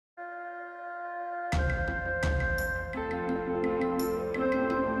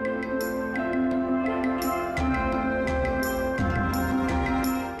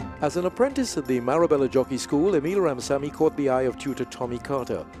As an apprentice at the Marabella Jockey School, Emile Ramsammy caught the eye of tutor Tommy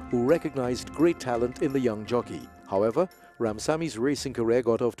Carter, who recognized great talent in the young jockey. However, Ramsammy's racing career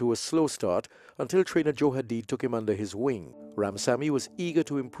got off to a slow start until trainer Joe Hadid took him under his wing. Ramsammy was eager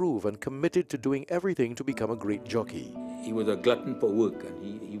to improve and committed to doing everything to become a great jockey. He was a glutton for work,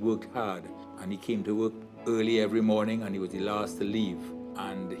 and he worked hard, and he came to work early every morning, and he was the last to leave,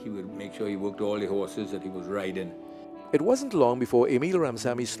 and he would make sure he worked all the horses that he was riding. It wasn't long before Emile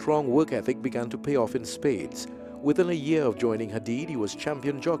Ramsammy's strong work ethic began to pay off in spades. Within a year of joining Hadid, he was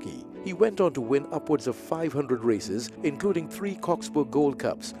champion jockey. He went on to win upwards of 500 races, including 3 Coxburg Gold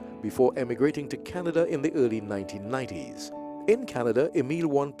Cups, before emigrating to Canada in the early 1990s. In Canada, Emile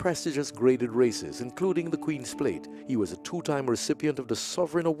won prestigious graded races, including the Queen's Plate. He was a 2-time recipient of the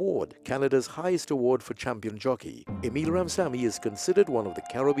Sovereign Award, Canada's highest award for champion jockey. Emile Ramsammy is considered one of the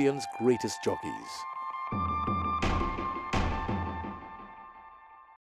Caribbean's greatest jockeys.